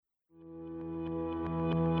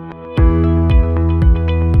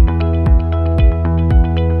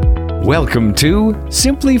Welcome to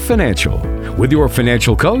Simply Financial with your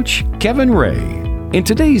financial coach, Kevin Ray. In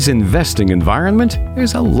today's investing environment,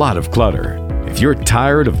 there's a lot of clutter. If you're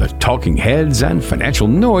tired of the talking heads and financial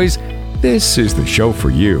noise, this is the show for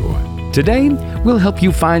you. Today, we'll help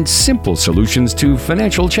you find simple solutions to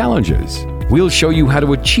financial challenges. We'll show you how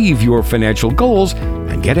to achieve your financial goals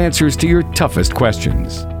and get answers to your toughest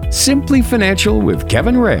questions. Simply Financial with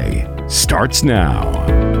Kevin Ray starts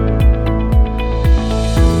now.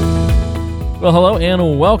 Well, hello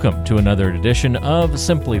and welcome to another edition of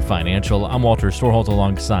Simply Financial. I'm Walter Storholt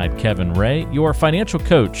alongside Kevin Ray, your financial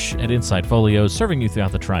coach at Insight Folios, serving you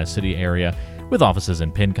throughout the Tri-City area with offices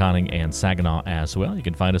in Pinconning and Saginaw as well. You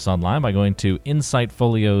can find us online by going to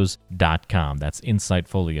insightfolios.com. That's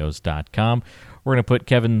insightfolios.com. We're going to put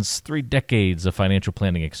Kevin's 3 decades of financial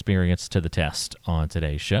planning experience to the test on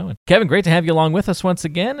today's show. And Kevin, great to have you along with us once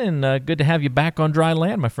again, and good to have you back on dry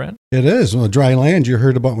land, my friend. It is. Well, dry land, you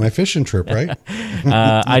heard about my fishing trip, right?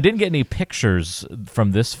 I didn't get any pictures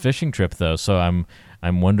from this fishing trip, though, so I'm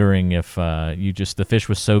wondering if the fish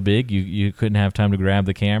was so big you couldn't have time to grab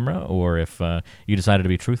the camera, or if you decided to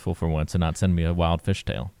be truthful for once and not send me a wild fish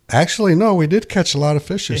tail. Actually, no, we did catch a lot of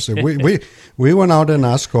fishes. So we went out in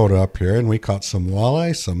Oscoda up here, and we caught some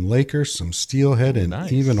walleye, some Lakers, some steelhead,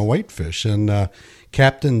 and even a whitefish. And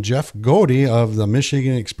Captain Jeff Godey of the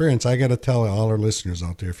Michigan Experience, I got to tell all our listeners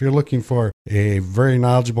out there, if you're looking for a very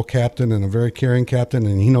knowledgeable captain and a very caring captain,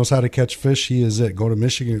 and he knows how to catch fish, he is it. Go to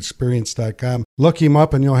MichiganExperience.com. Look him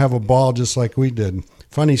up, and you'll have a ball just like we did.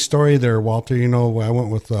 Funny story there, Walter. You know, I went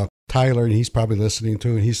with Tyler, and he's probably listening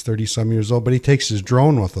too, and he's 30-some years old, but he takes his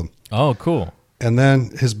drone with him. Oh, cool. And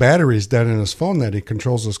then his battery's dead in his phone that he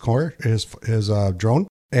controls his drone,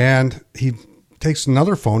 and he takes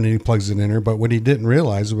another phone and he plugs it in there, but what he didn't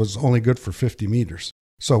realize, it was only good for 50 meters.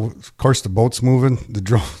 So, of course, the boat's moving, the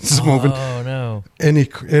drone's moving. Oh, no. And he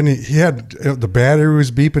had, the battery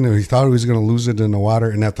was beeping, and he thought he was going to lose it in the water,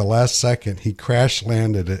 and at the last second, he crash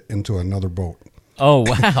landed it into another boat. Oh,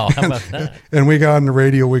 wow. How about that? And we got on the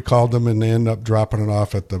radio, we called them, and they ended up dropping it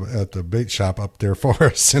off at the bait shop up there for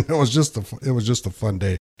us. And it was just a fun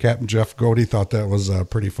day. Captain Jeff Godey thought that was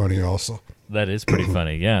pretty funny also. That is pretty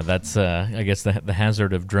funny. Yeah, that's, I guess, the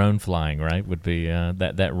hazard of drone flying, right, would be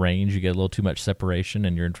that range. You get a little too much separation,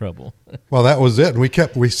 and you're in trouble. Well, that was it. We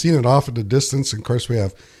seen it off at the distance. And of course, we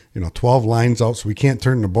have 12 lines out, so we can't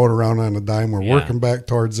turn the boat around on a dime. We're working back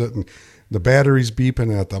towards it, and the battery's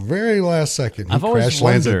beeping at the very last second. He crash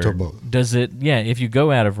lands into a boat. Does it? Yeah, if you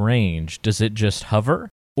go out of range, does it just hover,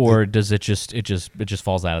 or does it just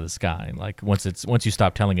falls out of the sky? Like once you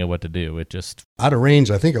stop telling it what to do, it just out of range.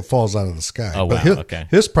 I think it falls out of the sky. Oh, wow. Okay.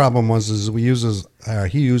 His problem was he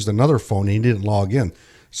used another phone and he didn't log in.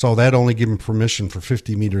 So that only gave him permission for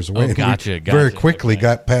 50 meters away. Oh, gotcha. Very quickly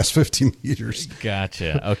got past 50 meters.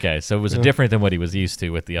 Gotcha. Okay, so it was different than what he was used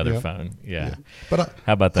to with the other phone. Yeah. But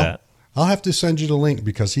how about that? I'll have to send you the link,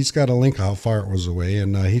 because he's got a link how far it was away,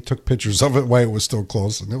 and he took pictures of it while it was still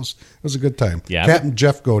close, and it was a good time. Yeah, Captain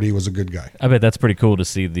Jeff Godey was a good guy. I bet that's pretty cool to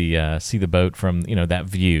see the boat from that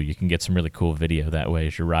view. You can get some really cool video that way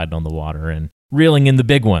as you're riding on the water and reeling in the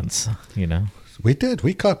big ones. We did.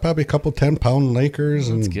 We caught probably a couple 10-pound Lakers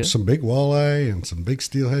and some big walleye and some big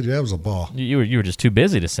steelhead. Yeah, it was a ball. You were just too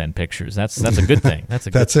busy to send pictures. That's a good thing.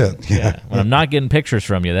 That's it. Yeah. When I'm not getting pictures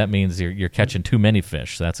from you, that means you're catching too many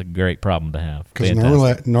fish. So that's a great problem to have. Because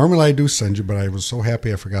normally I do send you, but I was so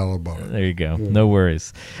happy I forgot all about it. There you go. No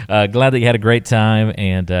worries. Glad that you had a great time.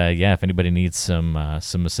 And if anybody needs some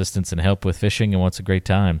assistance and help with fishing and wants a great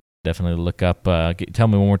time, definitely look up. Tell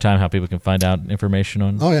me one more time how people can find out information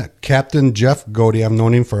on. Oh, yeah. Captain Jeff Godey. I've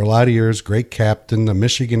known him for a lot of years. Great captain. The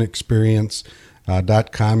Michigan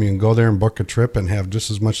Experience.com. You can go there and book a trip and have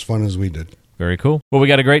just as much fun as we did. Very cool. Well, we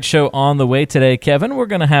got a great show on the way today, Kevin. We're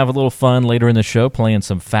going to have a little fun later in the show playing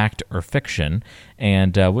some fact or fiction,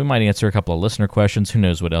 and we might answer a couple of listener questions. Who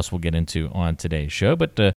knows what else we'll get into on today's show.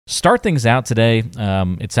 But to start things out today,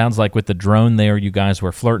 it sounds like with the drone there, you guys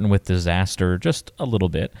were flirting with disaster just a little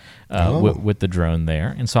bit with the drone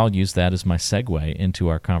there, and so I'll use that as my segue into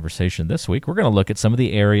our conversation this week. We're going to look at some of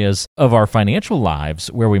the areas of our financial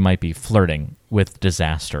lives where we might be flirting with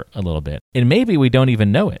disaster a little bit. And maybe we don't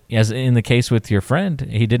even know it. As in the case with your friend,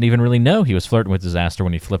 he didn't even really know he was flirting with disaster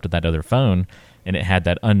when he flipped at that other phone, and it had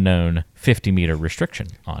that unknown 50-meter restriction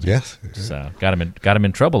on it. Yes. So got him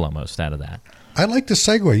in trouble almost out of that. I like the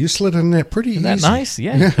segue. You slid in there pretty easy. Isn't that nice?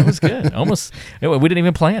 Yeah, that was good. Almost. We didn't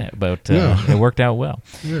even plan it, but it worked out well.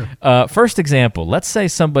 Yeah. First example, let's say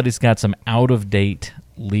somebody's got some out-of-date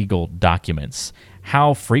legal documents.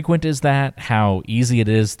 How frequent is that? How easy it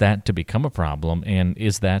is that to become a problem? And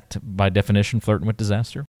is that, by definition, flirting with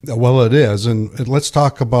disaster? Well, it is. And let's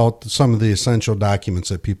talk about some of the essential documents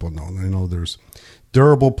that people know. I know there's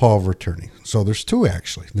durable power of attorney. So there's two,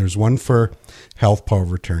 actually. There's one for health power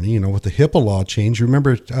of attorney. With the HIPAA law change,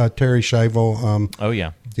 remember Terry Schiavo? Oh,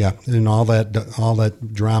 yeah. Yeah, and all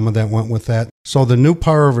that drama that went with that. So the new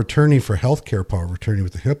power of attorney for healthcare power of attorney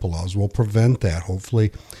with the HIPAA laws will prevent that,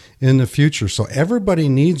 hopefully, in the future. So everybody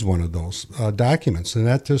needs one of those documents, and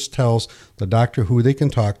that just tells the doctor who they can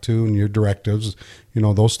talk to and your directives,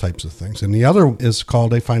 those types of things. And the other is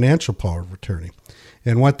called a financial power of attorney.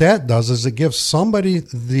 And what that does is it gives somebody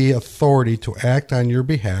the authority to act on your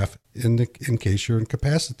behalf in case you're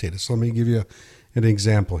incapacitated. So let me give you an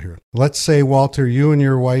example here. Let's say, Walter, you and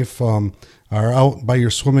your wife are out by your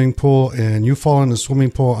swimming pool and you fall in the swimming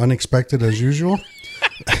pool unexpected as usual.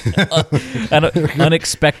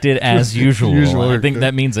 Unexpected as usual. I think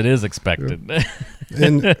that means it is expected.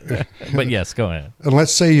 But yes, go ahead. And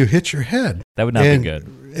let's say you hit your head. That would not be good.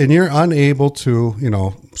 And you're unable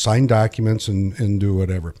to, sign documents and do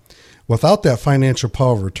whatever. Without that financial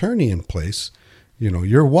power of attorney in place,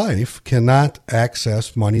 your wife cannot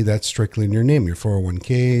access money that's strictly in your name, your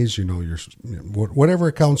 401ks, your whatever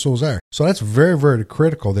accounts those are. So that's very, very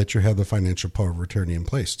critical that you have the financial power of attorney in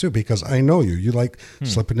place too, because I know you like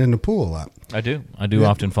slipping in the pool a lot. I do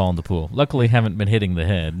often fall in the pool. Luckily, haven't been hitting the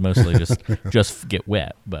head. Mostly just get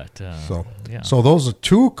wet. But So those are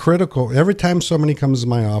two critical. Every time somebody comes to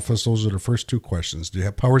my office, those are the first two questions. Do you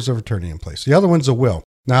have powers of attorney in place? The other one's a will.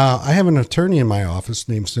 Now, I have an attorney in my office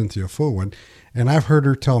named Cynthia Fulwood, and I've heard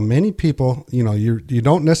her tell many people, you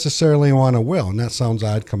don't necessarily want a will. And that sounds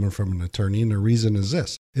odd coming from an attorney. And the reason is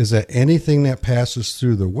this, is that anything that passes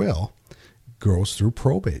through the will goes through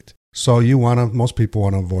probate. So most people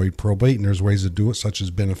want to avoid probate, and there's ways to do it, such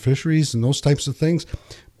as beneficiaries and those types of things.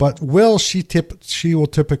 But will, she will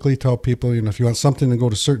typically tell people, if you want something to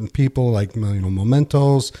go to certain people, like,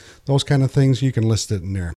 mementos, those kind of things, you can list it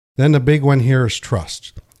in there. Then the big one here is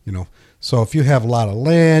trust, So if you have a lot of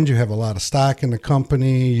land, you have a lot of stock in the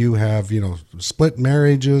company, you have, split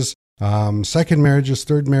marriages, second marriages,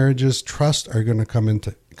 third marriages, trust are going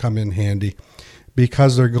to come in handy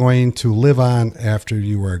because they're going to live on after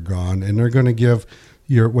you are gone, and they're going to give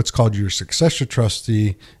what's called your successor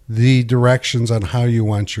trustee the directions on how you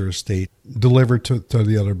want your estate delivered to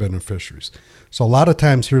the other beneficiaries. So a lot of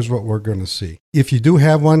times, here's what we're going to see. If you do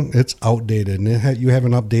have one, it's outdated, and you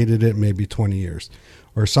haven't updated it in maybe 20 years.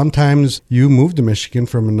 Or sometimes you moved to Michigan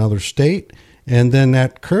from another state, and then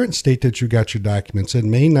that current state that you got your documents in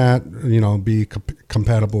may not, be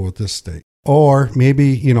compatible with this state. Or maybe,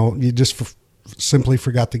 you just simply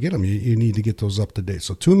forgot to get them. You need to get those up to date.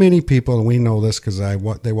 So too many people, and we know this because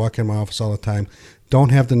they walk in my office all the time, don't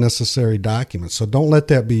have the necessary documents. So don't let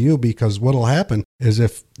that be you, because what will happen is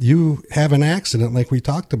if you have an accident like we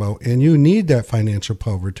talked about and you need that financial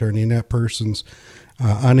power of attorney and that person's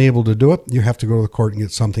unable to do it, you have to go to the court and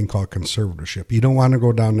get something called conservatorship. You don't want to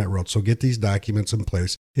go down that road. So get these documents in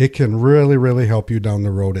place. It can really, really help you down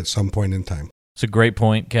the road at some point in time. It's a great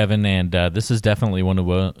point, Kevin, and this is definitely one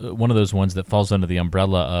of those ones that falls under the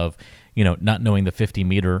umbrella of, not knowing the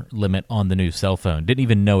 50-meter limit on the new cell phone. Didn't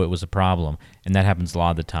even know it was a problem, and that happens a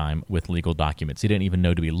lot of the time with legal documents. You didn't even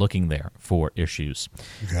know to be looking there for issues.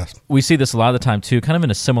 Yes. We see this a lot of the time, too, kind of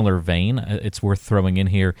in a similar vein. It's worth throwing in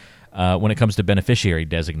here when it comes to beneficiary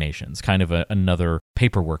designations, kind of another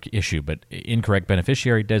paperwork issue, but incorrect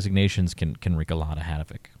beneficiary designations can wreak a lot of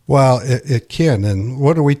havoc. Well, it can. And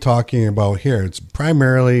what are we talking about here? It's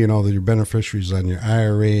primarily, your beneficiaries on your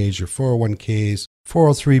IRAs, your 401ks,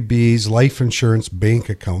 403bs, life insurance, bank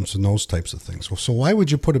accounts, and those types of things. So why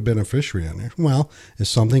would you put a beneficiary on there? Well, if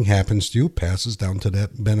something happens to you, it passes down to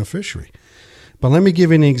that beneficiary. But let me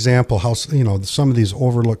give you an example how, some of these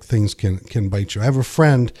overlooked things can bite you. I have a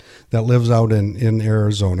friend that lives out in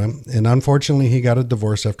Arizona, and unfortunately he got a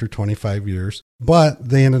divorce after 25 years, but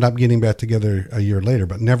they ended up getting back together a year later,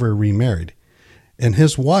 but never remarried. And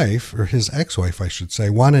his wife, or his ex-wife, I should say,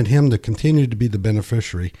 wanted him to continue to be the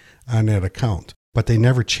beneficiary on that account, but they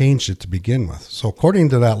never changed it to begin with. So according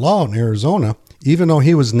to that law in Arizona, even though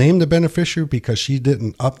he was named the beneficiary because she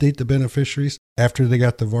didn't update the beneficiaries after they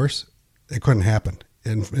got divorced, it couldn't happen.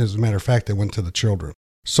 And as a matter of fact, it went to the children.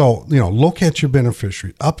 So, look at your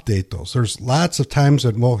beneficiary, update those. There's lots of times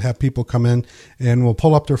that we'll have people come in and we'll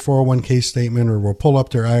pull up their 401k statement or we'll pull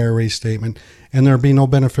up their IRA statement and there'll be no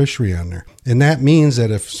beneficiary on there. And that means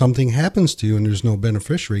that if something happens to you and there's no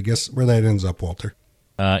beneficiary, guess where that ends up, Walter?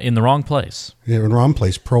 In the wrong place. In the wrong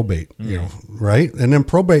place, probate, right? And then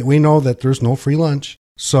probate, we know that there's no free lunch.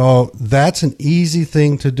 So that's an easy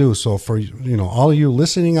thing to do. So for all of you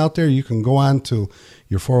listening out there, you can go on to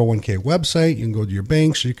your 401k website. You can go to your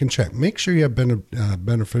bank so you can check. Make sure you have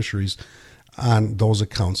beneficiaries on those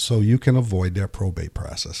accounts so you can avoid that probate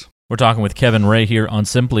process. We're talking with Kevin Ray here on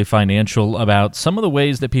Simply Financial about some of the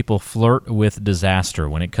ways that people flirt with disaster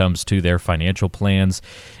when it comes to their financial plans.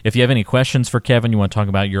 If you have any questions for Kevin, you want to talk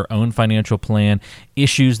about your own financial plan,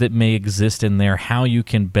 issues that may exist in there, how you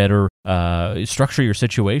can better structure your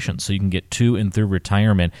situation so you can get to and through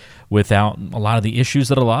retirement without a lot of the issues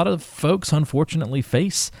that a lot of folks unfortunately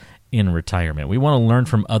face in retirement. We want to learn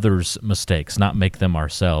from others' mistakes, not make them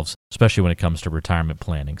ourselves, especially when it comes to retirement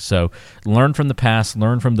planning. So learn from the past,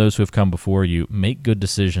 learn from those who have come before you, make good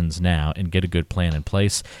decisions now, and get a good plan in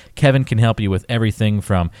place. Kevin can help you with everything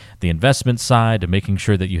from the investment side to making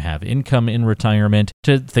sure that you have income in retirement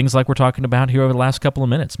to things like we're talking about here over the last couple of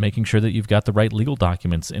minutes, making sure that you've got the right legal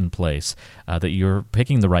documents in place, that you're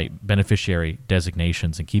picking the right beneficiary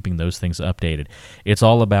designations and keeping those things updated. It's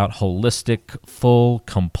all about holistic, full,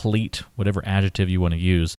 complete, whatever adjective you want to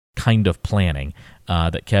use, kind of planning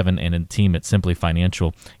that Kevin and the team at Simply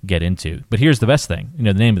Financial get into. But here's the best thing.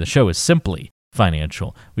 The name of the show is Simply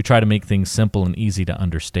Financial. We try to make things simple and easy to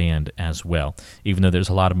understand as well. Even though there's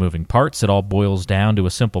a lot of moving parts, it all boils down to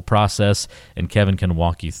a simple process, and Kevin can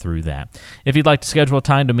walk you through that. If you'd like to schedule a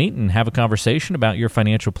time to meet and have a conversation about your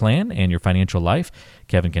financial plan and your financial life,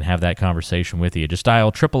 Kevin can have that conversation with you. Just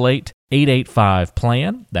dial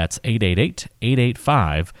 888-885-PLAN. That's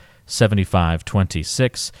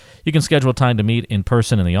 888-885-7526. You can schedule time to meet in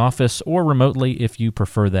person in the office or remotely if you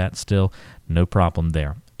prefer that still. No problem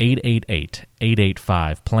there.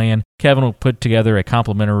 888-885-PLAN. Kevin will put together a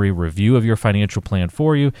complimentary review of your financial plan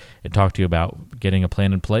for you and talk to you about getting a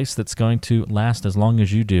plan in place that's going to last as long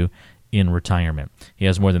as you do in retirement. He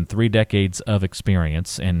has more than 3 decades of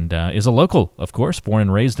experience and is a local, of course, born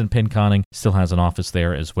and raised in Pinconning, still has an office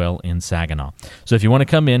there as well in Saginaw. So if you want to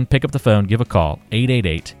come in, pick up the phone, give a call,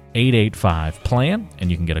 888-885-PLAN, and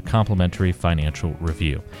you can get a complimentary financial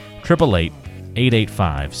review.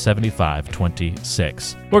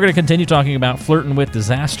 888-885-7526. We're going to continue talking about flirting with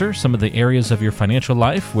disaster, some of the areas of your financial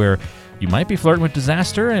life where you might be flirting with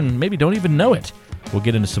disaster and maybe don't even know it. We'll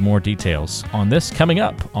get into some more details on this coming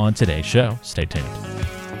up on today's show. Stay tuned.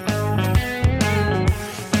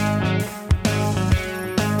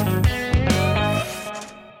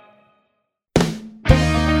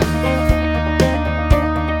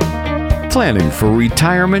 Planning for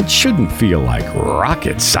retirement shouldn't feel like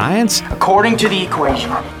rocket science. According to the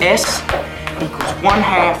equation, S equals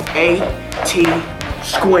 1/2 AT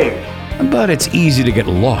squared. But it's easy to get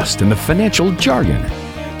lost in the financial jargon.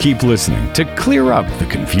 Keep listening to clear up the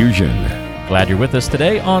confusion. Glad you're with us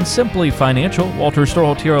today on Simply Financial. Walter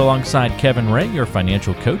Storholt here alongside Kevin Ray, your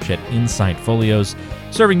financial coach at Insight Folios,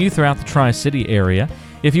 serving you throughout the Tri-City area.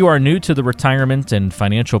 If you are new to the retirement and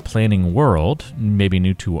financial planning world, maybe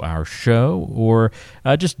new to our show, or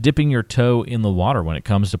just dipping your toe in the water when it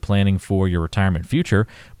comes to planning for your retirement future,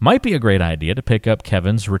 might be a great idea to pick up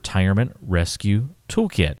Kevin's Retirement Rescue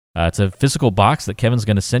Toolkit. It's a physical box that Kevin's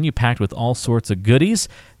going to send you packed with all sorts of goodies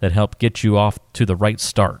that help get you off to the right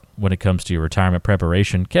start when it comes to your retirement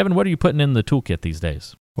preparation. Kevin, what are you putting in the toolkit these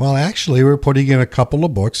days? Well, actually, we're putting in a couple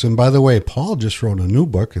of books. And by the way, Paul just wrote a new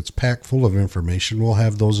book. It's packed full of information. We'll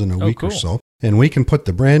have those in a week or so. And we can put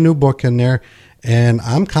the brand new book in there. And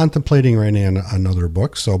I'm contemplating writing another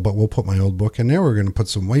book, but we'll put my old book in there. We're going to put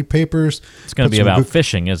some white papers. It's going to be about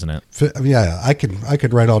fishing, isn't it? Yeah, I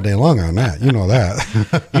could write all day long on that. You know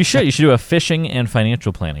that. You should do a fishing and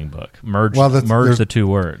financial planning book. Merge the two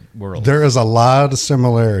worlds. There is a lot of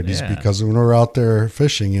similarities because when we're out there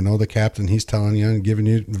fishing, the captain, he's telling you and giving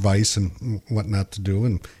you advice and what not to do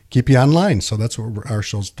and keep you online. So that's what our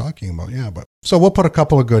show's talking about. So we'll put a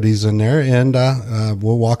couple of goodies in there and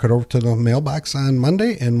we'll walk it over to the mailbox on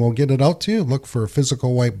Monday and we'll get it out to you. Look for a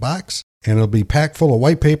physical white box. And it'll be packed full of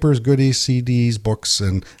white papers, goodies, CDs, books,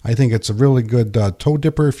 and I think it's a really good toe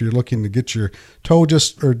dipper if you're looking to get your toe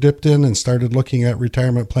dipped in and started looking at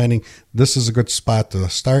retirement planning. This is a good spot to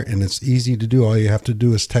start, and it's easy to do. All you have to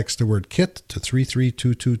do is text the word KIT to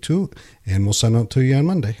 33222, and we'll send it to you on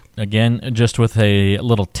Monday. Again, just with a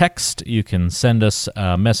little text, you can send us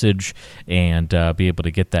a message and be able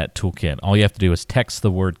to get that toolkit. All you have to do is text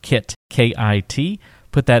the word KIT, K-I-T,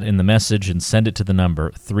 put that in the message and send it to the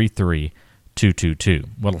number 33222.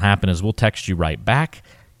 What'll happen is we'll text you right back.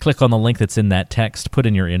 Click on the link that's in that text, put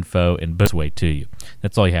in your info, and boom, it's way to you.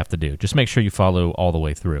 That's all you have to do. Just make sure you follow all the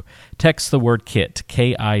way through. Text the word KIT,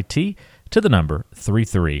 K-I-T, to the number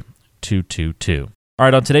 33222. All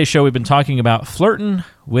right, on today's show, we've been talking about flirting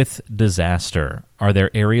with disaster. Are there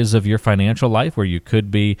areas of your financial life where you could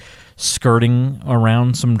be skirting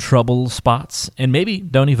around some trouble spots and maybe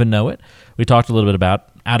don't even know it? We talked a little bit about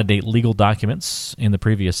out-of-date legal documents in the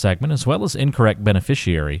previous segment, as well as incorrect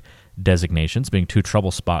beneficiary designations being two trouble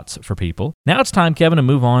spots for people. Now it's time, Kevin, to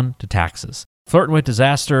move on to taxes. Flirting with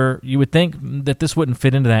disaster, you would think that this wouldn't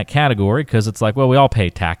fit into that category because it's like, well, we all pay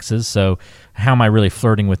taxes, so how am I really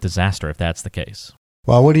flirting with disaster if that's the case?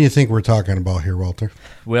 Well, what do you think we're talking about here, Walter?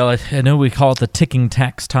 Well, I know we call it the ticking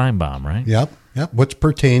tax time bomb, right? Yep. Which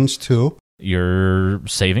pertains to your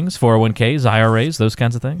savings, 401ks, IRAs, those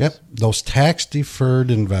kinds of things? Yep, those tax-deferred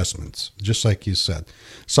investments, just like you said.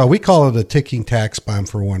 So we call it a ticking tax bomb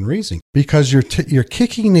for one reason, because you're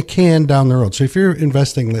kicking the can down the road. So if you're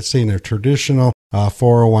investing, let's say, in a traditional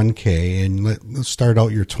 401k, and let's start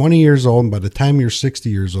out, you're 20 years old, and by the time you're 60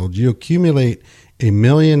 years old, you accumulate $1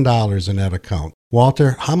 million in that account.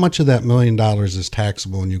 Walter, how much of that $1 million is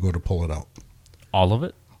taxable when you go to pull it out? All of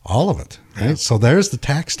it? All of it, right? Yeah. So there's the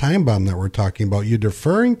tax time bomb that we're talking about. You're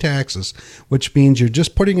deferring taxes, which means you're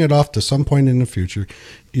just putting it off to some point in the future.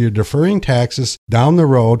 You're deferring taxes down the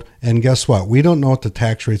road, and guess what? We don't know what the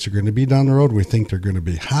tax rates are going to be down the road. We think they're going to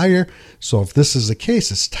be higher. So if this is the case,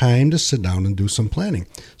 it's time to sit down and do some planning.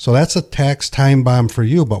 So that's a tax time bomb for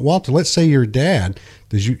you. But Walter, let's say your dad,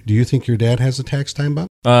 do you think your dad has a tax time bomb?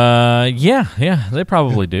 Yeah, they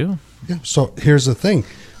probably do. Yeah. So here's the thing.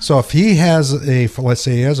 So if he has let's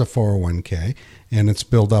say he has a 401k and it's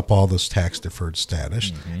built up all this tax deferred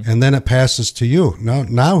status, and then it passes to you.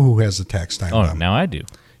 Now who has the tax time bomb? Now I do.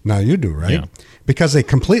 Now you do, right? Yeah. Because they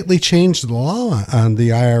completely changed the law on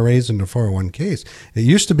the IRAs and the 401ks. It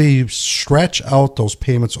used to be you stretch out those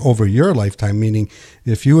payments over your lifetime, meaning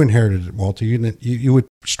if you inherited it, Walter, you would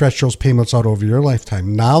stretch those payments out over your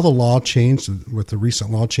lifetime. Now the law changed, with the recent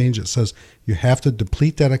law change, it says you have to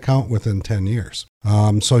deplete that account within 10 years.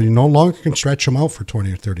 So you no longer can stretch them out for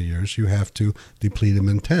 20 or 30 years. You have to deplete them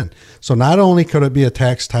in 10. So not only could it be a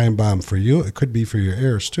tax time bomb for you, it could be for your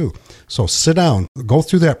heirs too. So sit down, go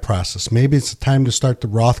through that process. Maybe it's the time to start the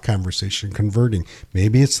Roth conversation, converting.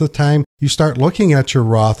 Maybe it's the time you start looking at your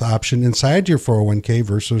Roth option inside your 401k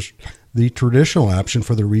versus the traditional option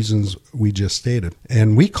for the reasons we just stated.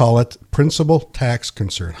 And we call it principal tax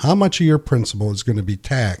concern. How much of your principal is going to be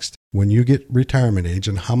taxed when you get retirement age,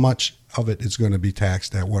 and how much of it is going to be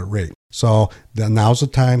taxed at what rate? So then now's the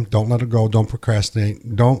time. Don't let it go. Don't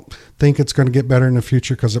procrastinate. Don't think it's going to get better in the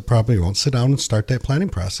future, because it probably won't. Sit down and start that planning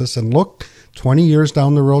process and look 20 years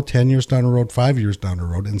down the road, 10 years down the road, 5 years down the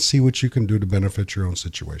road, and see what you can do to benefit your own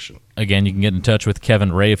situation. Again, you can get in touch with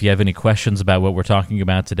Kevin Ray if you have any questions about what we're talking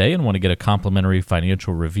about today and want to get a complimentary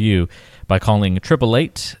financial review by calling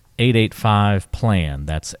 888-885-PLAN.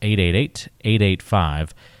 That's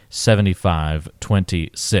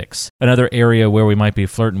 888-885-7526. Another area where we might be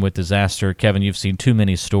flirting with disaster, Kevin, you've seen too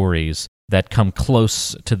many stories that come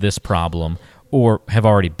close to this problem or have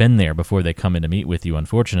already been there before they come in to meet with you,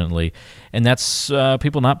 unfortunately, and that's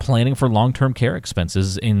people not planning for long-term care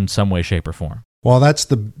expenses in some way, shape, or form. Well, that's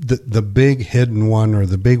the big hidden one, or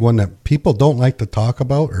the big one that people don't like to talk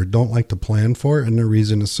about or don't like to plan for, and the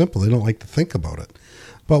reason is simple. They don't like to think about it.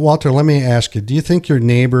 But Walter, let me ask you, do you think your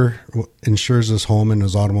neighbor insures his home and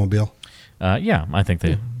his automobile? Yeah, I think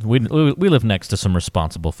we live next to some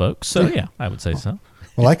responsible folks, so yeah, I would say so.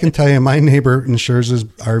 Well, I can tell you my neighbor insures his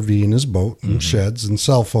RV and his boat and sheds and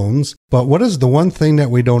cell phones. But what is the one thing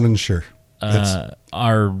that we don't insure?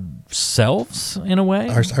 Ourselves, in a way.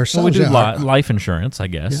 Ourselves, well, we do life insurance, I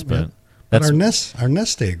guess, but that's our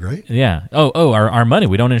nest egg, right? Yeah. Our money.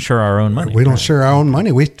 We don't insure our own money. We don't insure our own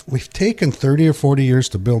money. We've taken 30 or 40 years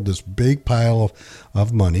to build this big pile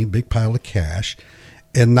of money, big pile of cash.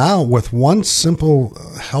 And now with one simple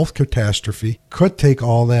health catastrophe could take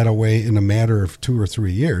all that away in a matter of 2 or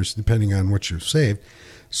 3 years, depending on what you've saved.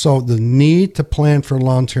 So the need to plan for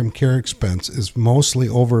long-term care expense is mostly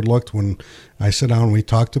overlooked when I sit down and we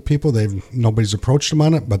talk to people. Nobody's approached them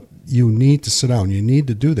on it, but you need to sit down. You need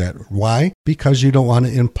to do that. Why? Because you don't want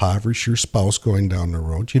to impoverish your spouse going down the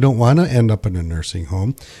road. You don't want to end up in a nursing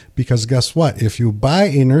home, because guess what? If you buy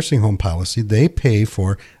a nursing home policy, they pay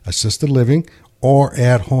for assisted living or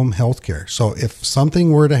at-home health care. So if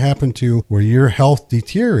something were to happen to you where your health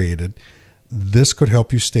deteriorated, this could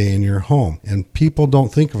help you stay in your home. And people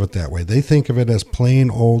don't think of it that way. They think of it as plain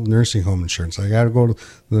old nursing home insurance. I got to go to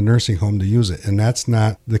the nursing home to use it. And that's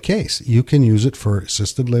not the case. You can use it for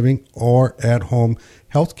assisted living or at-home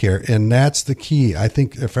health care. And that's the key. I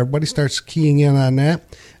think if everybody starts keying in on that,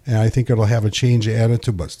 and I think it'll have a change of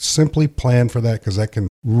attitude, but simply plan for that, because that can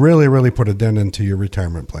really, really put a dent into your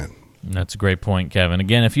retirement plan. That's a great point, Kevin.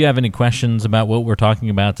 Again, if you have any questions about what we're talking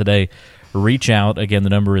about today, reach out. Again, the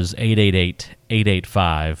number is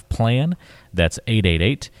 888-885-PLAN. That's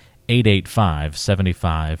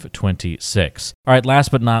 888-885-7526. All right,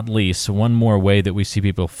 last but not least, one more way that we see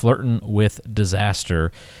people flirting with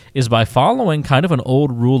disaster is by following kind of an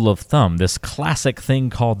old rule of thumb, this classic thing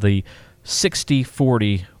called the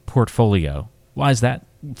 60-40 portfolio. Why is that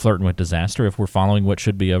flirting with disaster if we're following what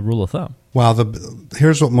should be a rule of thumb? Well,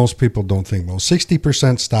 here's what most people don't think about.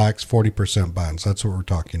 60% stocks, 40% bonds. That's what we're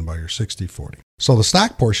talking about, your 60-40. So the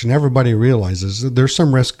stock portion, everybody realizes that there's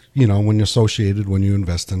some risk, when associated when you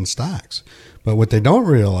invest in stocks. But what they don't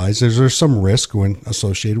realize is there's some risk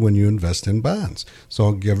associated when you invest in bonds. So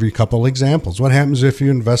I'll give you a couple examples. What happens if you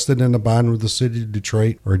invested in a bond with the city of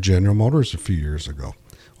Detroit or General Motors a few years ago?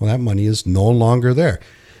 Well, that money is no longer there.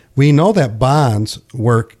 We know that bonds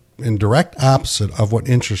work in direct opposite of what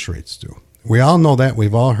interest rates do. We all know that.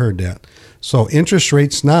 We've all heard that. So interest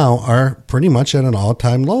rates now are pretty much at an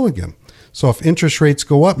all-time low again. So if interest rates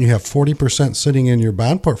go up and you have 40% sitting in your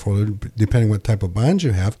bond portfolio, depending what type of bonds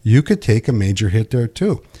you have, you could take a major hit there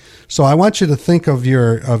too. So I want you to think of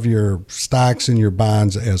your stocks and your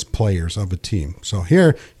bonds as players of a team. So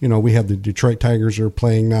here, we have the Detroit Tigers are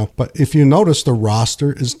playing now. But if you notice, the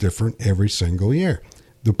roster is different every single year.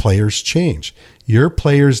 The players change. Your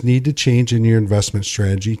players need to change in your investment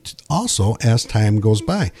strategy also as time goes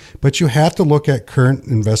by. But you have to look at current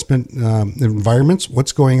investment environments,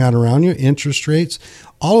 what's going on around you, interest rates,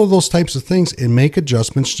 all of those types of things, and make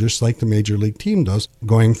adjustments just like the Major League team does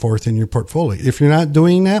going forth in your portfolio. If you're not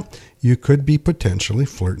doing that, you could be potentially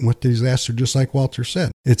flirting with disaster, just like Walter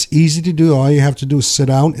said. It's easy to do. All you have to do is sit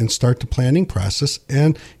down and start the planning process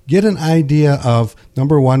and get an idea of,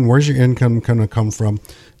 number one, where's your income going to come from?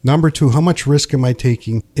 Number two, how much risk am I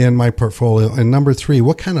taking in my portfolio? And number three,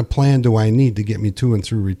 what kind of plan do I need to get me to and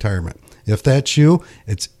through retirement? If that's you,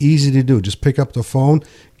 it's easy to do. Just pick up the phone,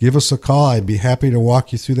 give us a call. I'd be happy to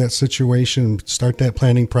walk you through that situation, start that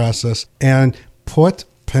planning process, and put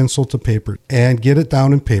pencil to paper and get it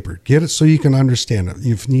down in paper. Get it so you can understand it.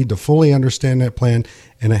 You need to fully understand that plan,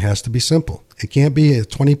 and it has to be simple. It can't be a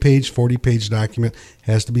 20-page, 40-page document. It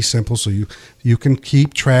has to be simple so you can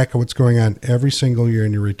keep track of what's going on every single year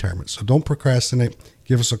in your retirement. So don't procrastinate.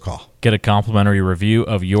 Give us a call. Get a complimentary review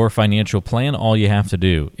of your financial plan. All you have to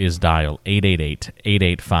do is dial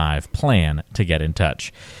 888-885-PLAN to get in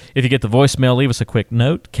touch. If you get the voicemail, leave us a quick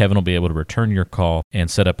note. Kevin will be able to return your call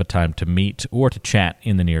and set up a time to meet or to chat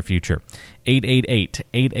in the near future.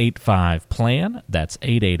 888-885-PLAN. That's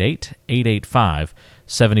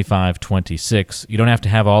 888-885-7526. You don't have to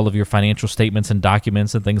have all of your financial statements and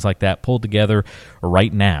documents and things like that pulled together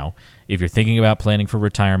right now. If you're thinking about planning for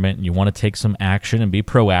retirement and you want to take some action and be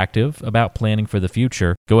proactive about planning for the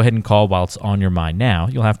future, go ahead and call while it's on your mind now.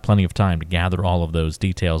 You'll have plenty of time to gather all of those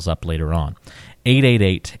details up later on.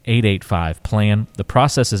 888-885-PLAN. The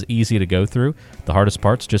process is easy to go through. The hardest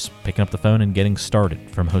part's just picking up the phone and getting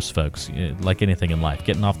started for most folks. Like anything in life,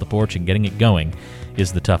 getting off the porch and getting it going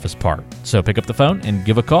is the toughest part. So pick up the phone and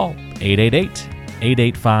give a call.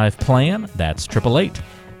 888-885-PLAN. That's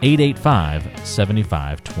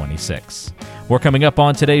 888-885-7526. We're coming up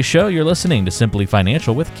on today's show. You're listening to Simply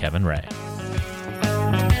Financial with Kevin Ray.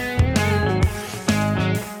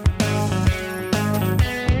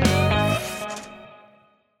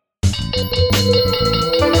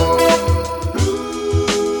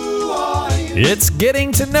 It's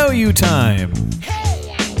getting to know you time.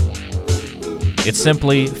 It's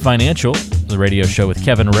Simply Financial, the radio show with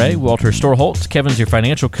Kevin Ray, Walter Storholt. Kevin's your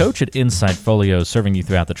financial coach at Inside Folio, serving you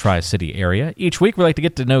throughout the Tri-City area. Each week, we like to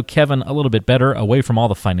get to know Kevin a little bit better, away from all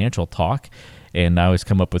the financial talk. And I always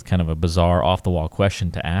come up with kind of a bizarre, off-the-wall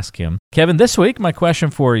question to ask him. Kevin, this week, my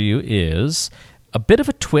question for you is a bit of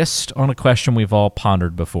a twist on a question we've all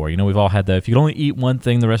pondered before. We've all had that, if you could only eat one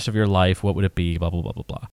thing the rest of your life, what would it be? Blah, blah, blah, blah,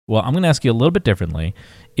 blah. Well, I'm going to ask you a little bit differently.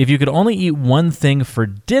 If you could only eat one thing for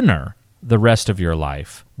dinner the rest of your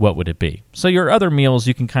life, what would it be? So your other meals,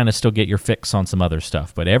 you can kind of still get your fix on some other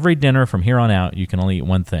stuff. But every dinner from here on out, you can only eat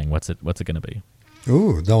one thing. What's it going to be?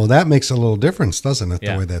 Ooh, though that makes a little difference, doesn't it,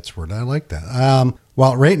 the way that's worded? I like that.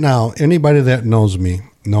 Well, right now, anybody that knows me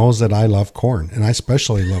knows that I love corn, and I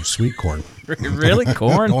especially love sweet corn. Really?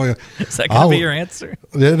 Corn? Oh, yeah. Is that going to be your answer?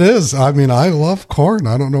 It is. I mean, I love corn.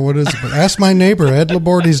 I don't know what it is, but ask my neighbor, Ed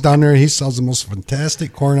Laborde. He's down there. He sells the most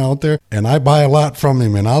fantastic corn out there, and I buy a lot from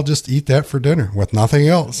him, and I'll just eat that for dinner with nothing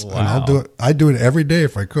else. Wow. And I'll do it. I do it every day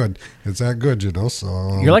if I could. It's that good,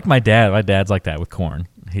 So you're like my dad. My dad's like that with corn.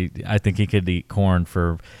 I think he could eat corn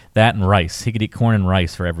for that and rice. He could eat corn and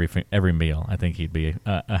rice for every meal. I think he'd be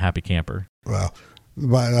a happy camper. Well,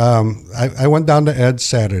 But I went down to Ed's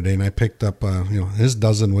Saturday and I picked up his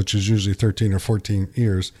dozen, which is usually 13 or 14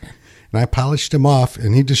 ears. And I polished him off,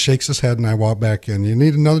 and he just shakes his head, and I walk back in. You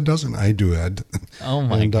need another dozen? I do, Ed. Oh,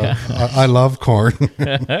 my God. I love corn.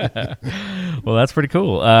 Well, that's pretty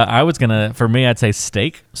cool. For me, I'd say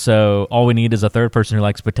steak. So all we need is a third person who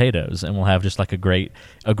likes potatoes, and we'll have just like a great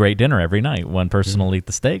dinner every night. One person will eat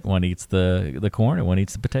the steak, one eats the corn, and one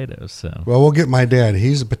eats the potatoes. So well, we'll get my dad.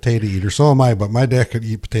 He's a potato eater. So am I, but my dad could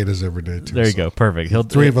eat potatoes every day, too. There you go. Perfect.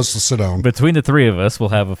 Three of us will sit down. Between the three of us, we'll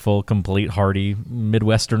have a full, complete, hearty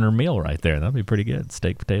Midwesterner meal right there. That'd be pretty good.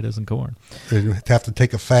 Steak, potatoes, and corn. You'd have to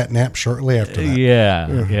take a fat nap shortly after that.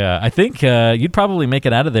 Yeah. I think you'd probably make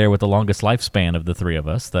it out of there with the longest lifespan of the three of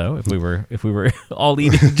us, though. If we were all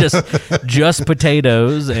eating just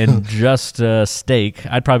potatoes and just steak,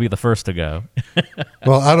 I'd probably be the first to go.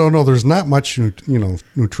 Well, I don't know. There's not much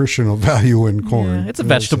nutritional value in corn. Yeah, it's a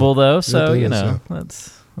vegetable, though, so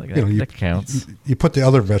that's. That's that counts. You put the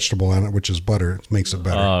other vegetable on it, which is butter. It makes it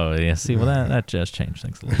better. Oh, yeah. See, well, that just changed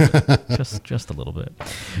things a little bit. just a little bit.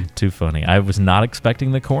 Too funny. I was not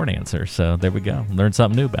expecting the corn answer, so there we go. Learned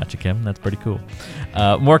something new about you, Kevin. That's pretty cool.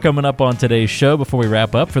 More coming up on today's show. Before we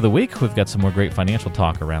wrap up for the week, we've got some more great financial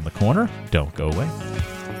talk around the corner. Don't go away.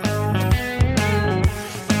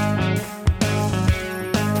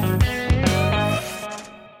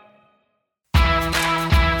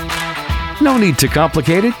 No need to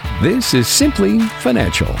complicate it. This is Simply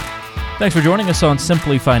Financial. Thanks for joining us on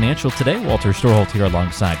Simply Financial today. Walter Storholt here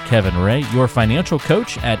alongside Kevin Ray, your financial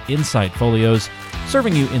coach at Insight Folios,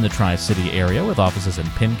 serving you in the Tri-City area with offices in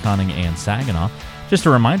Pinconning and Saginaw. Just a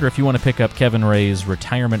reminder, if you want to pick up Kevin Ray's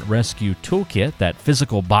Retirement Rescue Toolkit, that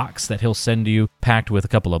physical box that he'll send you, packed with a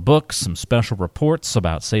couple of books, some special reports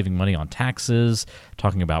about saving money on taxes,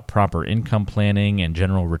 talking about proper income planning and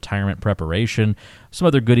general retirement preparation, some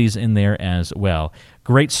other goodies in there as well.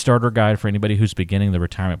 Great starter guide for anybody who's beginning the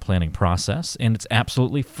retirement planning process, and it's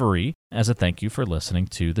absolutely free as a thank you for listening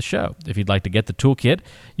to the show. If you'd like to get the toolkit,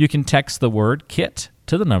 you can text the word KIT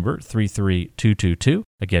to the number 33222.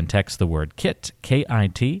 Again, text the word KIT,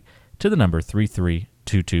 K-I-T, to the number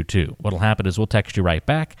 33222. What'll happen is we'll text you right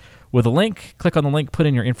back with a link. Click on the link, put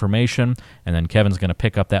in your information, and then Kevin's going to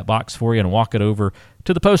pick up that box for you and walk it over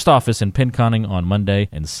to the post office in Pinconning on Monday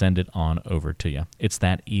and send it on over to you. It's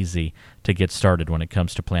that easy to get started when it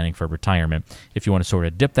comes to planning for retirement. If you want to sort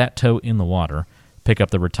of dip that toe in the water, pick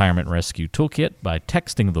up the Retirement Rescue Toolkit by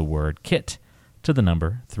texting the word KIT to the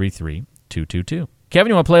number 33222. Kevin,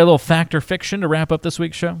 you want to play a little fact or fiction to wrap up this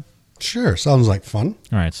week's show? Sure, sounds like fun.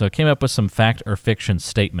 All right, so I came up with some fact or fiction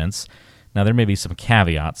statements. Now, there may be some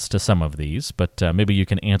caveats to some of these, but maybe you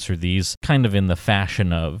can answer these kind of in the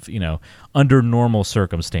fashion of, under normal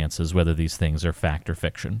circumstances, whether these things are fact or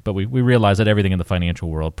fiction. But we realize that everything in the financial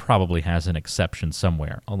world probably has an exception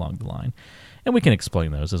somewhere along the line. And we can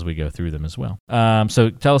explain those as we go through them as well. So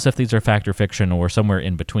tell us if these are fact or fiction or somewhere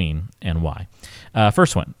in between and why.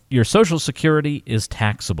 First one, your Social Security is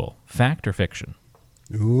taxable. Fact or fiction?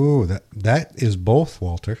 Ooh, that is both,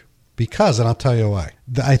 Walter. Because, and I'll tell you why.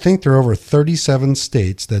 I think there are over 37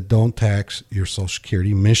 states that don't tax your Social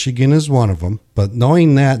Security. Michigan is one of them. But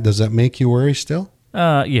knowing that, does that make you worry still?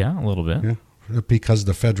 Yeah, a little bit. Yeah, because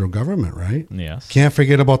the federal government, right? Yes. Can't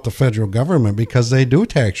forget about the federal government because they do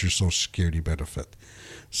tax your Social Security benefit.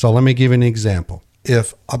 So let me give you an example.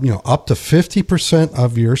 If up to 50%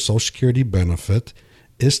 of your Social Security benefit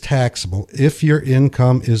is taxable if your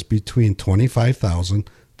income is between $25,000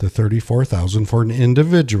 to $34,000 for an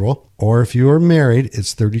individual, or if you are married,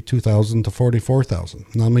 it's $32,000 to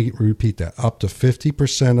 $44,000. Now let me repeat that: up to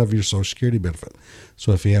 50% of your Social Security benefit.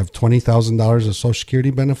 So if you have $20,000 of Social Security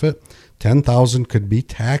benefit, $10,000 could be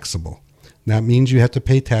taxable. That means you have to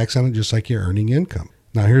pay tax on it just like your earning income.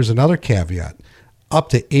 Now here's another caveat: up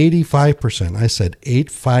to 85%. I said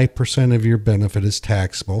 85% of your benefit is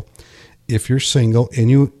taxable if you're single and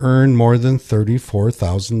you earn more than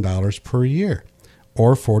 $34,000 per year,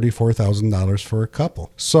 or $44,000 for a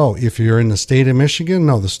couple. So if you're in the state of Michigan,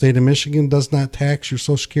 no, the state of Michigan does not tax your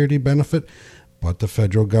Social Security benefit, but the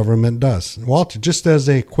federal government does. Walter, just as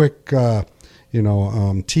a quick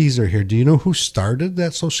teaser here, do you know who started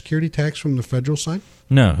that Social Security tax from the federal side?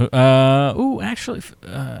 No. Actually,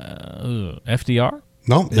 FDR?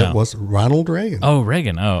 No, it was Ronald Reagan. Oh,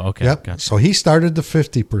 Reagan. Oh, okay. Yep. Gotcha. So he started the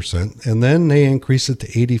 50%, and then they increased it to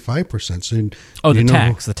 85%. So the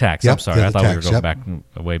tax. Yep, I'm sorry. I thought we were going back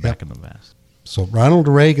way back in the past. So Ronald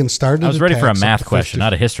Reagan started. I was ready for a math 50. question,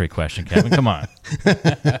 not a history question, Kevin. Come on.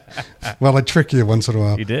 Well, I trick you once in a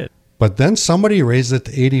while. You did. But then somebody raised it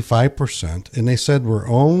to 85%, and they said we're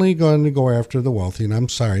only going to go after the wealthy. And I'm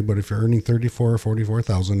sorry, but if you're earning $34,000 or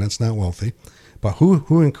 $44,000, that's not wealthy. But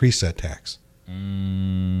who increased that tax?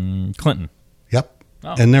 Clinton. Yep.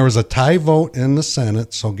 Oh. And there was a tie vote in the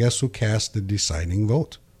Senate, so guess who cast the deciding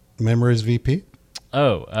vote? Remember his VP?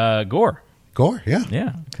 Oh, Gore. Gore, yeah.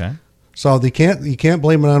 Yeah, okay. So you can't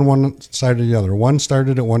blame it on one side or the other. One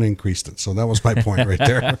started it, one increased it. So that was my point right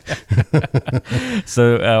there.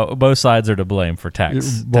 So both sides are to blame for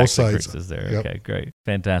tax Both sides. increases there. Yep. Okay, great.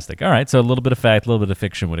 Fantastic. All right, so a little bit of fact, a little bit of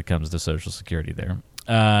fiction when it comes to Social Security there.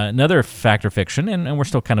 Another fact or fiction, and we're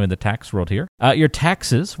still kind of in the tax world here, your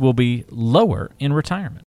taxes will be lower in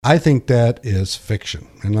retirement. I think that is fiction,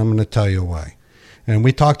 and I'm going to tell you why. And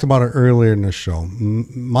we talked about it earlier in the show.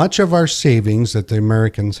 Much of our savings that the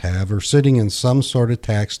Americans have are sitting in some sort of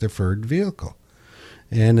tax-deferred vehicle.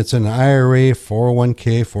 And it's an IRA,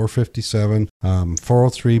 401k, 457,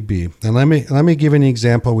 403b. And let me give you an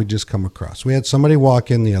example we just come across. We had somebody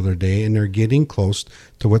walk in the other day, and they're getting close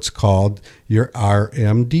to what's called your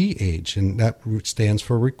RMD age, and that stands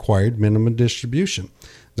for Required Minimum Distribution.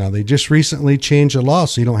 Now, they just recently changed the law,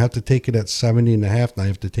 so you don't have to take it at 70 and a half. Now you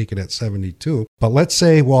have to take it at 72. But let's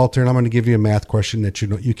say, Walter, and I'm going to give you a math question that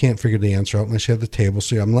you can't figure the answer out unless you have the table,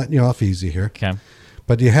 so I'm letting you off easy here. Okay.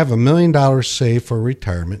 But you have $1 million saved for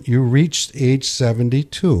retirement. You reached age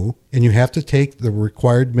 72, and you have to take the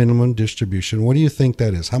required minimum distribution. What do you think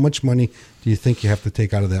that is? How much money do you think you have to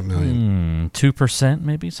take out of that million? 2%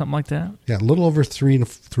 maybe, something like that? Yeah, a little over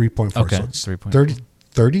 3.4. Okay, So it's 3.4.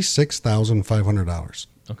 $36,500.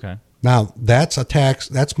 Okay. Now, that's a tax.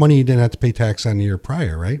 That's money you didn't have to pay tax on the year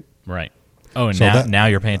prior, right? Right. Oh, and So now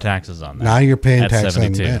you're paying taxes on that. Now you're paying at tax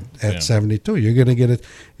 72. on that at Yeah. 72. You're going to get it.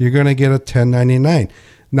 You're going to get a 1099.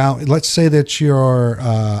 Now, let's say that your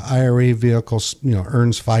IRA vehicle,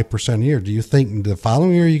 earns 5% a year. Do you think the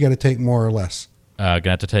following year you got to take more or less? Going to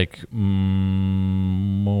have to take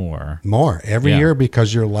more. More every Yeah. year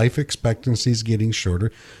because your life expectancy is getting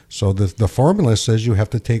shorter. So the formula says you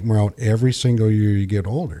have to take more out every single year you get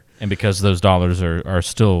older. And because those dollars are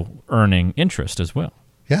still earning interest as well.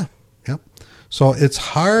 Yeah. Yep. So it's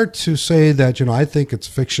hard to say that, I think it's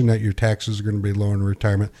fiction that your taxes are going to be low in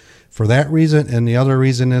retirement for that reason. And the other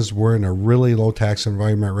reason is we're in a really low tax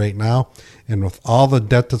environment right now. And with all the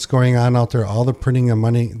debt that's going on out there, all the printing of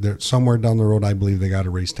money, somewhere down the road, I believe they got to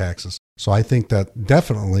raise taxes. So I think that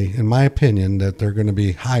definitely, in my opinion, that they're going to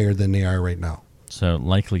be higher than they are right now. So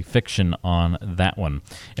likely fiction on that one.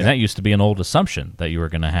 And that used to be an old assumption that you were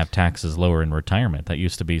going to have taxes lower in retirement. That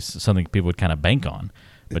used to be something people would kind of bank on,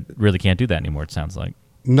 but really can't do that anymore, it sounds like.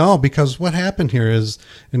 No, because what happened here is,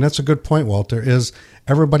 and that's a good point, Walter, is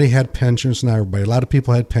everybody had pensions. Not everybody. A lot of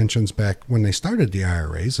people had pensions back when they started the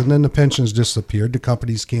IRAs, and then the pensions disappeared. The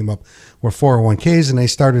companies came up with 401ks, and they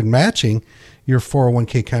started matching your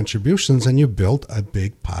 401k contributions, and you built a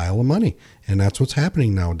big pile of money. And that's what's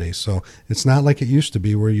happening nowadays. So it's not like it used to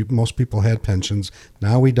be where most people had pensions.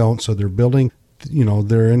 Now we don't, so they're building,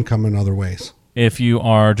 their income in other ways. If you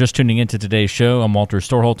are just tuning into today's show, I'm Walter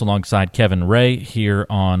Storholt alongside Kevin Ray here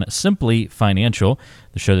on Simply Financial,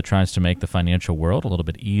 the show that tries to make the financial world a little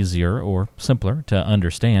bit easier or simpler to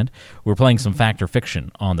understand. We're playing some fact or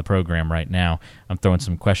fiction on the program right now. I'm throwing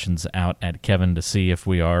some questions out at Kevin to see if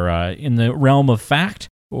we are in the realm of fact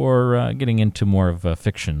or getting into more of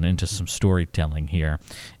fiction, into some storytelling here,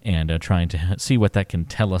 and trying to see what that can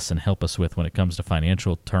tell us and help us with when it comes to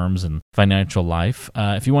financial terms and financial life.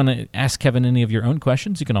 If you want to ask Kevin any of your own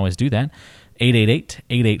questions, you can always do that.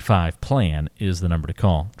 888-885-PLAN is the number to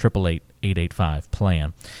call,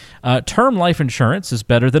 888-885-PLAN. Term life insurance is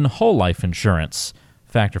better than whole life insurance.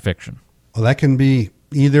 Fact or fiction? Well, that can be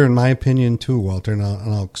either, in my opinion, too, Walter, and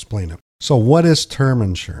I'll explain it. So what is term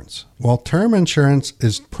insurance? Well, term insurance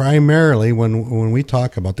is primarily, when we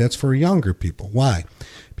talk about that's for younger people. Why?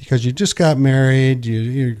 Because you just got married,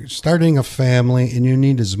 you're starting a family, and you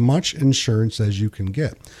need as much insurance as you can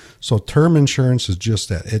get. So term insurance is just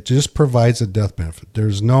that. It just provides a death benefit.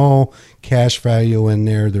 There's no cash value in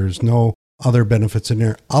there. There's no other benefits in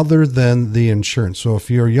there other than the insurance. So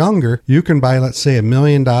if you're younger, you can buy, let's say, $1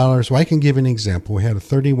 million. Well, I can give an example. We had a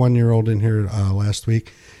 31-year-old in here last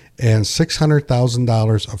week, and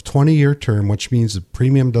 $600,000 of 20-year term, which means the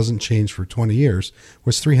premium doesn't change for 20 years,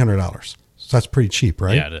 was $300. So that's pretty cheap,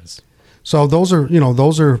 right? Yeah, it is. So those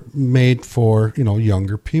are made for,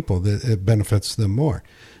 younger people. That it benefits them more.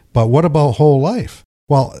 But what about whole life?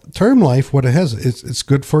 Well, term life, what it has, it's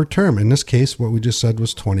good for a term. In this case, what we just said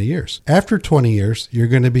was 20 years. After 20 years, you're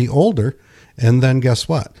going to be older, and then guess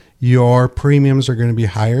what? Your premiums are going to be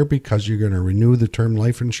higher because you're going to renew the term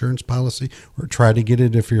life insurance policy or try to get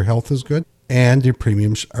it if your health is good. and your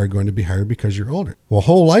premiums are going to be higher because you're older. Well,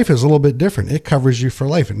 whole life is a little bit different. It covers you for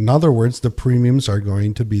life. In other words, the premiums are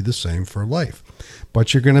going to be the same for life,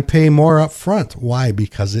 but you're going to pay more up front. Why?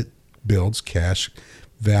 Because it builds cash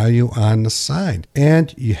value on the side,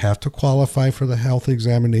 and you have to qualify for the health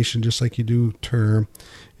examination just like you do term.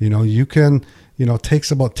 You can, it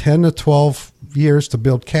takes about 10 to 12 years to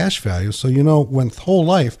build cash value. So, with whole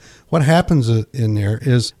life, what happens in there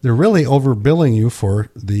is they're really overbilling you for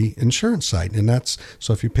the insurance side. And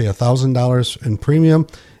so if you pay $1,000 in premium,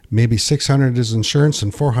 maybe $600 is insurance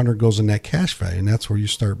and $400 goes in that cash value. And that's where you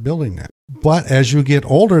start building that. But as you get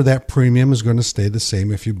older, that premium is going to stay the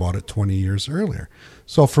same if you bought it 20 years earlier.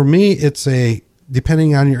 So for me, it's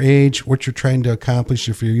depending on your age, what you're trying to accomplish.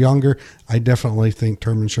 If you're younger, I definitely think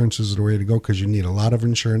term insurance is the way to go because you need a lot of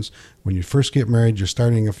insurance. When you first get married, you're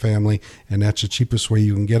starting a family, and that's the cheapest way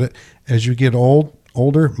you can get it. As you get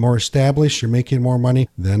older, more established, you're making more money,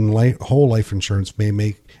 then whole life insurance may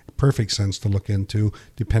make perfect sense to look into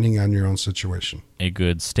depending on your own situation. A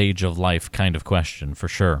good stage of life kind of question for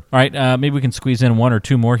sure. All right, maybe we can squeeze in one or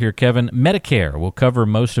two more here, Kevin. Medicare will cover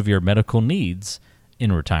most of your medical needs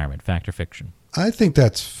in retirement. Fact or fiction? I think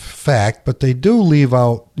that's fact, but they do leave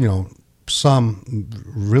out, some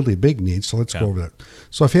really big needs. So let's go over that.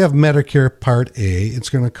 So if you have Medicare Part A, it's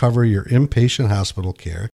going to cover your inpatient hospital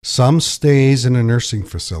care, some stays in a nursing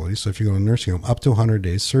facility. So if you go to a nursing home, up to 100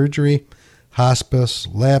 days, surgery, hospice,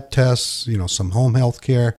 lab tests, some home health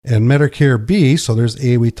care. And Medicare B, so there's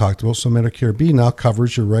A we talked about. So Medicare B now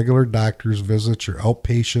covers your regular doctor's visits, your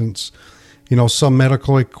outpatients, some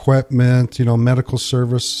medical equipment, medical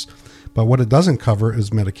service. But what it doesn't cover is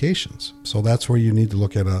medications. So that's where you need to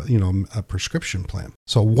look at a prescription plan.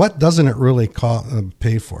 So what doesn't it really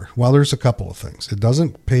pay for? Well, there's a couple of things. It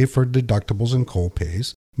doesn't pay for deductibles and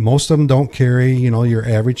co-pays. Most of them don't carry, your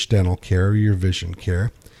average dental care or your vision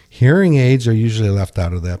care. Hearing aids are usually left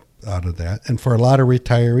out of that. And for a lot of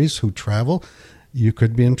retirees who travel, you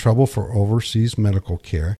could be in trouble for overseas medical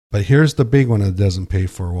care. But here's the big one that doesn't pay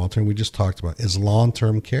for, Walter, and we just talked about, is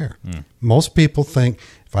long-term care. Most people think,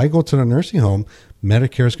 if I go to the nursing home,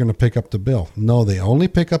 Medicare is going to pick up the bill. No, they only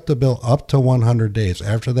pick up the bill up to 100 days.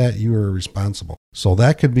 After that, you are responsible. So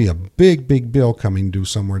that could be a big, big bill coming due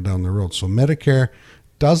somewhere down the road. So Medicare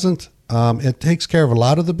doesn't, it takes care of a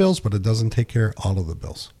lot of the bills, but it doesn't take care of all of the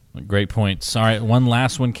bills. Great points. All right, one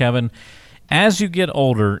last one, Kevin. As you get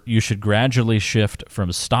older, you should gradually shift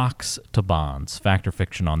from stocks to bonds. Fact or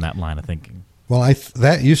fiction on that line of thinking? Well,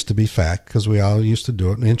 that used to be fact because we all used to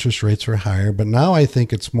do it and interest rates were higher. But now I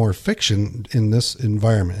think it's more fiction in this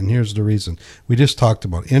environment. And here's the reason. We just talked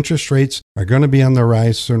about interest rates are going to be on the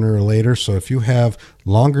rise sooner or later. So if you have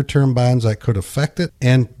longer term bonds, that could affect it.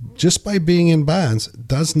 And just by being in bonds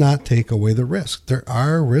does not take away the risk. There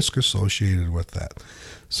are risks associated with that.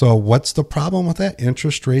 So what's the problem with that?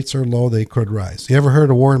 Interest rates are low. They could rise. You ever heard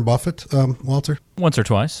of Warren Buffett, Walter? Once or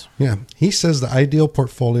twice. Yeah. He says the ideal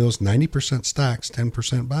portfolio is 90% stocks,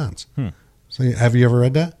 10% bonds. So have you ever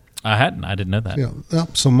read that? I hadn't. I didn't know that. Yeah. Well,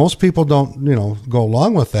 so most people don't, go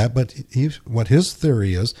along with that. But what his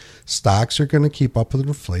theory is, stocks are going to keep up with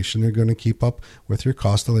inflation. They're going to keep up with your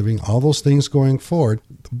cost of living, all those things going forward.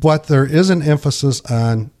 But there is an emphasis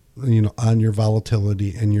on your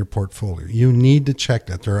volatility in your portfolio. You need to check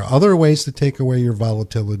that. There are other ways to take away your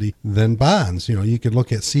volatility than bonds. You could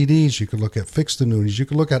look at CDs, you could look at fixed annuities, you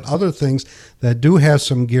could look at other things that do have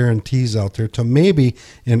some guarantees out there to maybe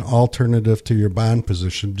an alternative to your bond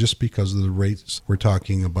position just because of the rates we're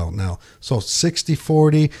talking about now. So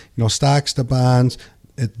 60-40, stocks to bonds.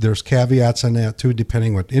 There's caveats on that too,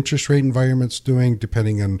 depending what interest rate environment's doing,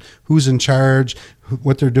 depending on who's in charge,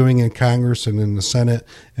 what they're doing in Congress and in the Senate,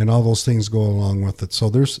 and all those things go along with it.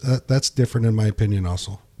 So that's different in my opinion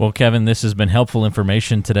also. Well, Kevin, this has been helpful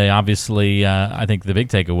information today. Obviously, I think the big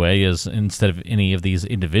takeaway is instead of any of these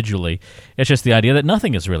individually, it's just the idea that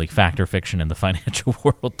nothing is really fact or fiction in the financial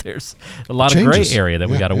world. There's a lot of gray area that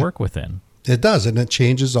we got to work within. It does, and it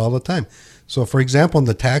changes all the time. So, for example, in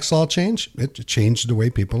the tax law change, it changed the way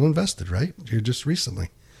people invested, right? Just recently.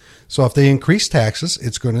 So if they increase taxes,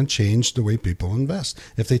 it's going to change the way people invest.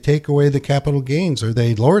 If they take away the capital gains or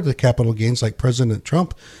they lower the capital gains like President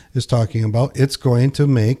Trump is talking about, it's going to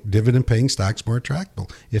make dividend-paying stocks more attractive.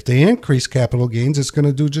 If they increase capital gains, it's going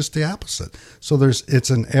to do just the opposite. So it's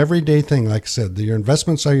an everyday thing. Like I said, your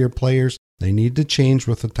investments are your players. They need to change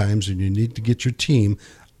with the times, and you need to get your team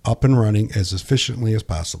up and running as efficiently as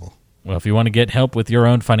possible. Well, if you want to get help with your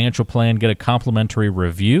own financial plan, get a complimentary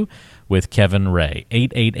review with Kevin Ray.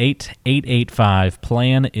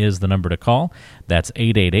 888-885-PLAN is the number to call. That's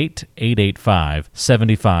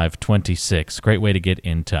 888-885-7526. Great way to get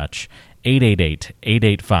in touch.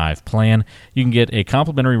 888-885-PLAN. You can get a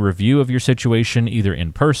complimentary review of your situation either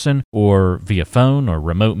in person or via phone or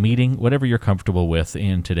remote meeting, whatever you're comfortable with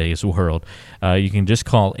in today's world. You can just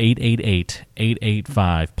call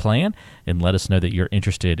 888-885-PLAN and let us know that you're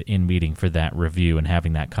interested in meeting for that review and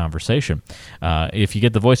having that conversation. If you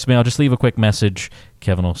get the voicemail, just leave a quick message.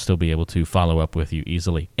 Kevin will still be able to follow up with you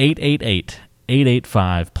easily.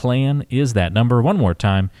 888-885-PLAN is that number. One more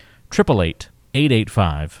time,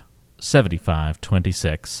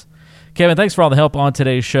 888-885-7526. Kevin, thanks for all the help on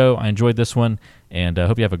today's show. I enjoyed this one, and I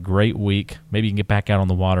hope you have a great week. Maybe you can get back out on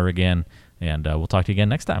the water again, and we'll talk to you again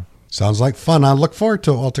next time. Sounds like fun. I look forward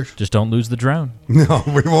to it, Walter. Just don't lose the drone. No,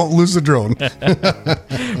 we won't lose the drone.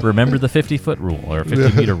 Remember the 50-foot rule or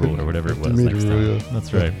 50-meter rule or whatever it was next time. Yeah.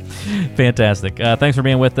 That's right. Fantastic. Thanks for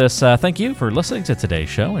being with us. Thank you for listening to today's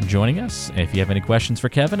show and joining us. If you have any questions for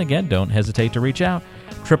Kevin, again, don't hesitate to reach out.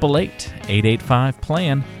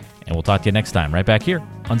 888-885-PLAN. And we'll talk to you next time right back here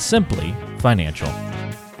on Simply Financial.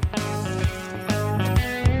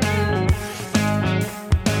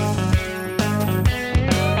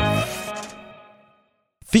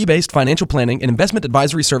 Fee-based financial planning and investment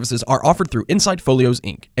advisory services are offered through Insight Folios,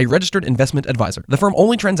 Inc., a registered investment advisor. The firm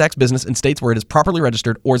only transacts business in states where it is properly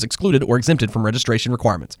registered or is excluded or exempted from registration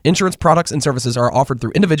requirements. Insurance products and services are offered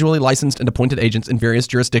through individually licensed and appointed agents in various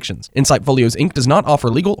jurisdictions. Insight Folios, Inc. does not offer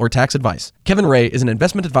legal or tax advice. Kevin Ray is an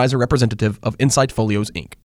investment advisor representative of Insight Folios, Inc.